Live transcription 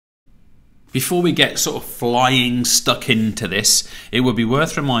Before we get sort of flying stuck into this, it would be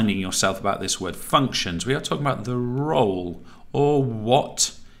worth reminding yourself about this word functions. We are talking about the role or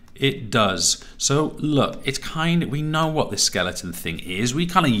what it does. So look, it's we know what this skeleton thing is. We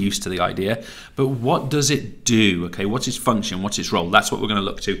kind of used to the idea, but what does it do? Okay, what's its function? What's its role? That's what we're going to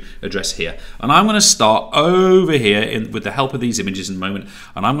look to address here. And I'm going to start over here with the help of these images in a moment,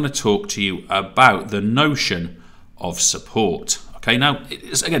 and I'm going to talk to you about the notion of support. Okay, now,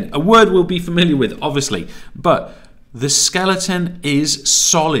 again, a word we'll be familiar with, obviously, but the skeleton is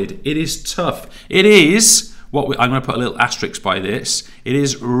solid. It is tough. It is, I'm going to put a little asterisk by this, it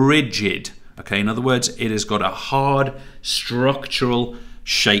is rigid. Okay, in other words, it has got a hard structural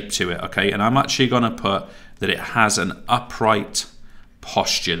shape to it. Okay, and I'm actually going to put that it has an upright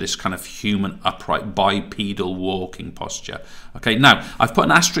posture, this kind of human upright bipedal walking posture. Okay, now, I've put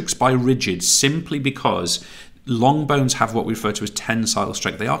an asterisk by rigid simply because long bones have what we refer to as tensile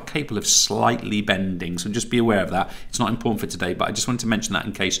strength. They are capable of slightly bending, so just be aware of that. It's not important for today, but I just wanted to mention that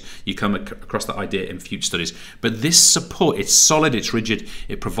in case you come across that idea in future studies. But this support, it's solid, it's rigid,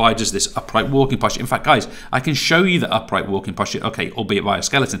 it provides us this upright walking posture. In fact, guys, I can show you the upright walking posture, okay, albeit by a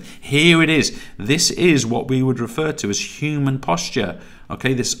skeleton. Here it is. This is what we would refer to as human posture.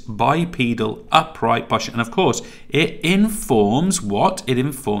 Okay, this bipedal upright posture. And of course, it informs what? It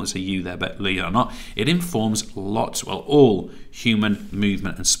informs, a you there, but believe it or not, it informs lots, well, all human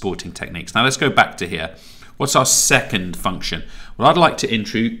movement and sporting techniques. Now let's go back to here. What's our second function? Well, I'd like to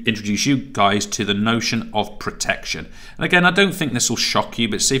introduce you guys to the notion of protection. And again, I don't think this will shock you,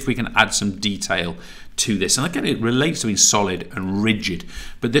 but see if we can add some detail to this. And again, it relates to being solid and rigid.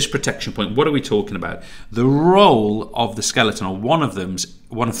 But this protection point, what are we talking about? The role of the skeleton, or one of them,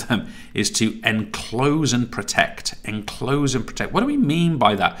 is to enclose and protect. Enclose and protect. What do we mean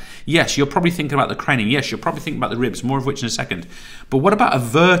by that? Yes, you're probably thinking about the cranium. Yes, you're probably thinking about the ribs, more of which in a second. But what about a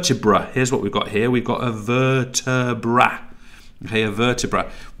vertebra? Here's what we've got here. We've got a vertebra. Okay, a vertebra.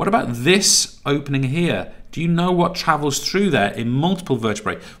 What about this opening here? Do you know what travels through there in multiple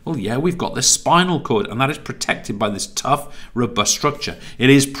vertebrae? Well, yeah, we've got the spinal cord, and that is protected by this tough, robust structure. It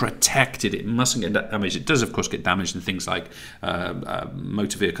is protected. It mustn't get damaged. It does, of course, get damaged in things like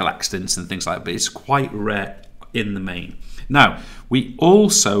motor vehicle accidents and things like that, but it's quite rare in the main. Now, we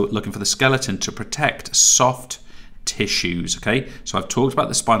also looking for the skeleton to protect soft tissues. Okay, so I've talked about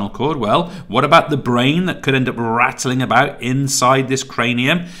the spinal cord. Well, what about the brain that could end up rattling about inside this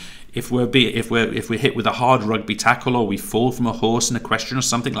cranium? If we're hit with a hard rugby tackle, or we fall from a horse in equestrian or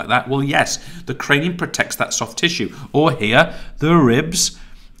something like that, well, yes, the cranium protects that soft tissue. Or here, the ribs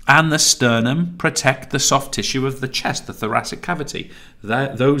and the sternum protect the soft tissue of the chest, the thoracic cavity.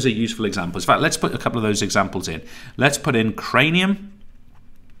 Those are useful examples. In fact, let's put a couple of those examples in. Let's put in cranium.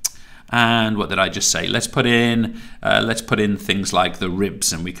 And what did I just say? Let's put in things like the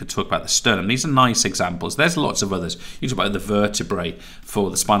ribs, and we could talk about the sternum. These are nice examples. There's lots of others. You could talk about the vertebrae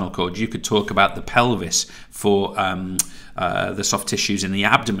for the spinal cord. You could talk about the pelvis for the soft tissues in the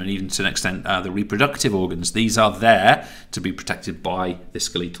abdomen, even to an extent the reproductive organs. These are there to be protected by the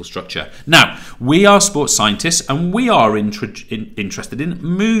skeletal structure. Now, we are sports scientists, and we are interested in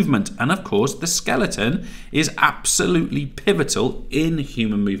movement. And of course, the skeleton is absolutely pivotal in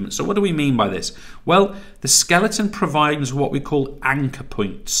human movement. So what do we mean by this? Well, the skeleton provides what we call anchor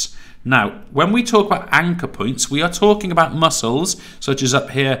points. Now, when we talk about anchor points, we are talking about muscles, such as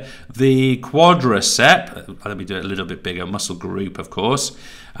up here, the quadricep. Let me do it a little bit bigger, muscle group, of course.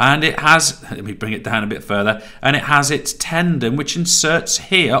 And it has, let me bring it down a bit further, and it has its tendon, which inserts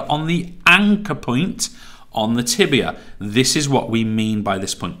here on the anchor point on the tibia. This is what we mean by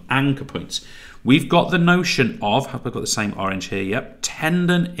this point, anchor points. We've got the notion of, have I got the same orange here? Yep,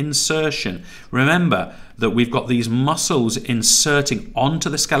 tendon insertion. Remember that we've got these muscles inserting onto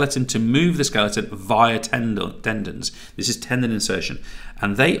the skeleton to move the skeleton via tendons. This is tendon insertion.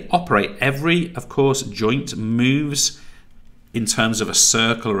 And they operate, every, of course, joint moves in terms of a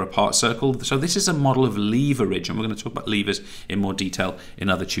circle or a part circle. So this is a model of leverage, and we're going to talk about levers in more detail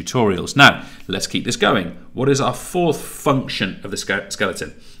in other tutorials. Now, let's keep this going. What is our fourth function of the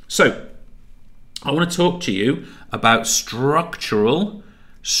skeleton? So, I want to talk to you about structural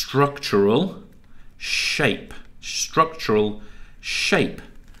shape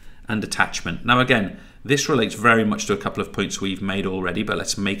and attachment. Now again, this relates very much to a couple of points we've made already, but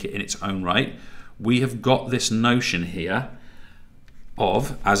let's make it in its own right. We have got this notion here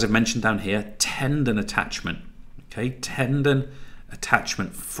of, as I've mentioned down here, tendon attachment. Okay, tendon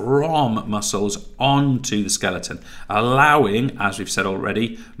attachment from muscles onto the skeleton, allowing, as we've said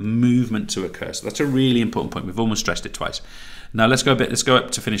already, movement to occur. So that's a really important point. We've almost stressed it twice. Now let's go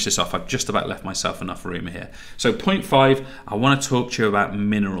up to finish this off. I've just about left myself enough room here. So point 5, I want to talk to you about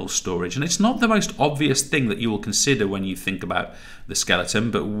mineral storage. And it's not the most obvious thing that you will consider when you think about the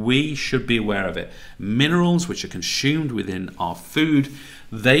skeleton, but we should be aware of it. Minerals which are consumed within our food,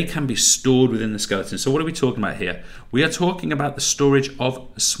 they can be stored within the skeleton. So what are we talking about here? We are talking about the storage of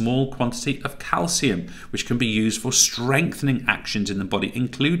a small quantity of calcium, which can be used for strengthening actions in the body,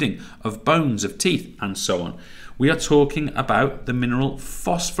 including of bones, of teeth, and so on. We are talking about the mineral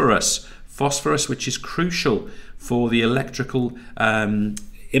phosphorus. Phosphorus, which is crucial for the electrical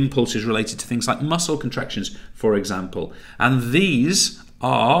impulses related to things like muscle contractions, for example. And these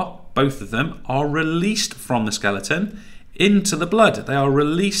are, both of them, are released from the skeleton into the blood. They are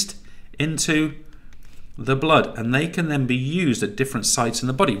released into the blood, and they can then be used at different sites in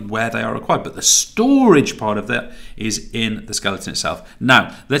the body where they are required. But the storage part of that is in the skeleton itself.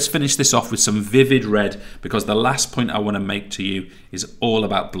 Now, let's finish this off with some vivid red, because the last point I want to make to you is all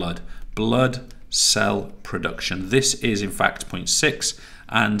about blood. Blood cell production. This is, in fact, point 6.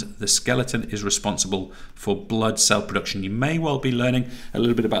 And the skeleton is responsible for blood cell production. You may well be learning a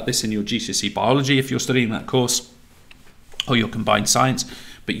little bit about this in your GCSE biology if you're studying that course, or your combined science,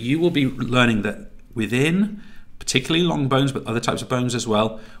 but you will be learning that within, particularly long bones, but other types of bones as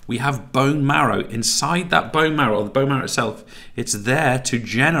well, we have bone marrow. Inside that bone marrow, or the bone marrow itself, it's there to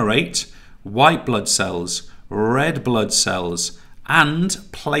generate white blood cells, red blood cells, and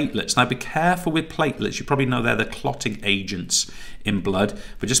platelets. Now be careful with platelets. You probably know they're the clotting agents in blood,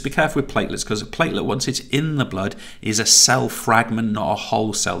 but just be careful with platelets, because a platelet, once it's in the blood, is a cell fragment, not a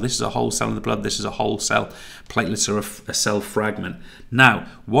whole cell. This is a whole cell in the blood, this is a whole cell. Platelets are a cell fragment. Now,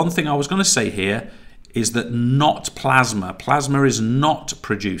 one thing I was going to say here is that not plasma. Plasma is not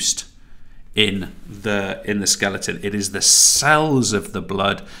produced in the skeleton. It is the cells of the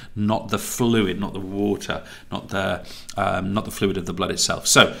blood, not the fluid, not the water, not the fluid of the blood itself.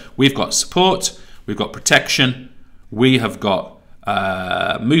 So we've got support, we've got protection, we have got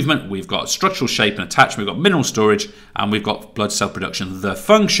movement, we've got structural shape and attachment, we've got mineral storage, and we've got blood cell production, the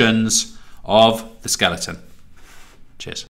functions of the skeleton. Cheers.